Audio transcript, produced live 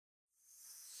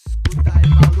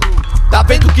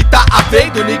vendo o que tá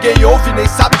havendo. Ninguém ouve, nem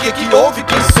sabe o que houve.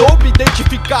 Quem soube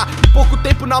identificar, em pouco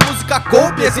tempo na música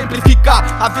coube exemplificar.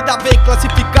 A vida vem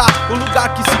classificar o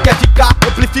lugar que se quer ficar,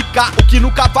 amplificar o que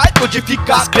nunca vai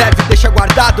codificar. Escreve, deixa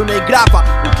guardado, nem grava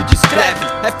o que descreve.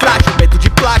 É frágil, medo de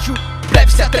plágio,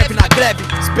 breve se atreve na greve.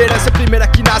 Esperança é a primeira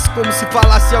que nasce, como se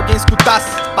falasse, alguém escutasse,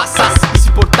 passasse e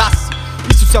se portasse.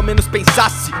 Isso se ao menos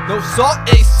pensasse, não só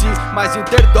em si, mas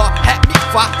interdó, ré, mi,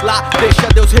 fá, lá. Deixa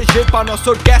Deus reger pra nossa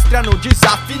orquestra não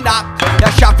desafinar. É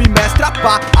a chave mestra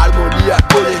pra harmonia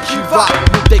coletiva.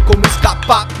 Não tem como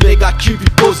escapar, negativa e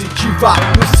positiva.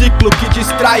 No ciclo que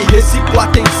distrai, reciclo a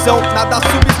atenção. Nada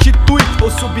substitui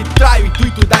ou subtrai o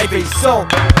intuito da invenção.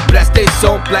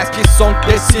 Prestensom, som,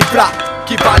 decifra.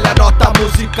 Que vale a nota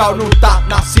musical, não tá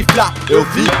na cifra. Eu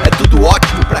vi, é tudo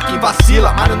ótimo pra quem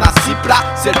vacila, mas não nasci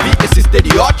pra servir esse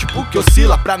estereótipo que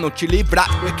oscila pra não te livrar.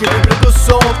 O equilíbrio do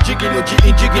som, digno de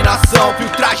indignação.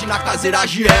 Filtragem na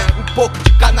caseiragem é um pouco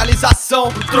de canalização.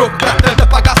 O troco pra tanta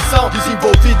apagação,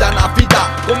 desenvolvida na vida.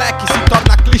 Como é que se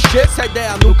torna clichê se a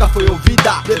ideia nunca foi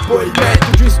ouvida?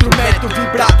 Depoimento de um instrumento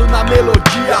vibrado na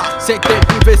melodia, sem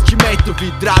tempo investimento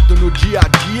vidrado no dia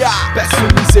a dia. Peço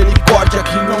misericórdia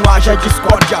que não haja discórdia.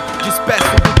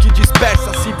 Despeço do que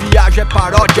dispersa, se viaja é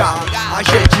paródia. A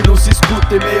gente não se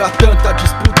escuta em meio a tanta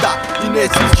disputa, e não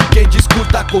existe quem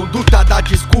discuta a conduta da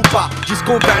desculpa.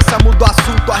 Desconversa, muda o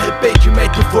assunto,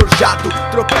 arrependimento forjado.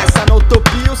 Tropeça na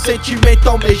utopia, o sentimento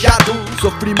almejado.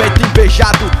 Sofrimento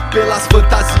invejado pelas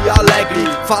fantasias alegres.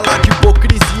 Falar de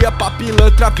hipocrisia pra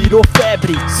pilantra virou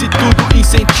febre. Se tudo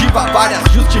incentiva várias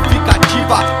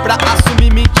justificativas pra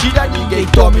assumir mentira, ninguém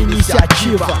toma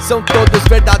iniciativa. São todos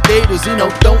verdadeiros e não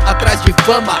tão atrás de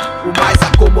fama. O mais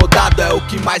acomodado é o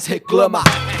que mais reclama.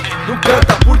 Não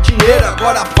canta por dinheiro,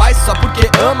 agora faz só porque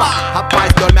ama.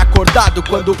 Rapaz dorme acordado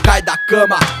quando cai da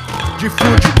cama.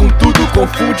 Difunde com tudo,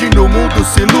 confunde, no mundo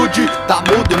se ilude. Tá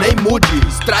mudo, nem mude,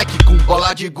 strike com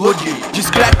bola de gude.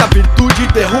 Discreta virtude,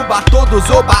 derruba todos,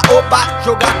 oba, oba.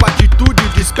 Jogar com atitude,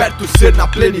 desperta o ser na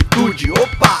plenitude.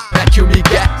 Opa, mete o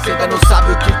migué, cê ainda não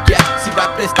sabe o que quer. Se vai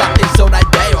prestar atenção na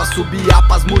ideia ou assobiar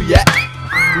pras mulher.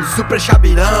 O super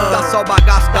chabirão, dá só o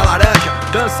bagaço da laranja.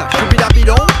 Dança,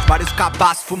 chubirabiron, vários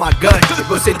cabaços, fuma ganja.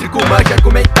 Egocêntrico manja,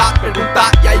 argumentar,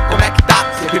 perguntar, e aí como é que tá?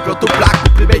 Sempre pronto pra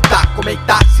cumprimentar,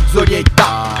 comentar, se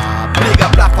desorientar. Briga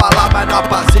pra falar, mas não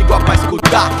apazigua pra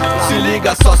escutar. Se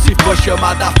liga só se for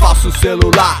chamada falso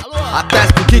celular.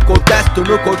 Atesto que contesto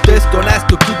no contexto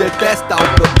honesto que detesta o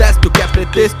protesto que é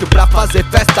pretexto pra fazer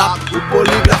festa. O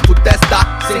polígrafo testa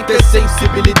sem ter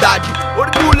sensibilidade.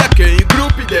 Orgulha quem em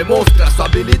grupo demonstra sua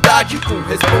habilidade com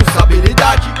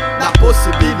responsabilidade na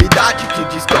possibilidade que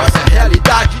distorce a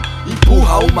realidade.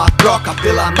 Empurra uma troca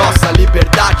pela nossa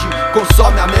liberdade.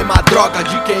 Consome a mesma droga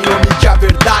de quem omite a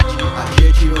verdade. A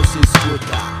gente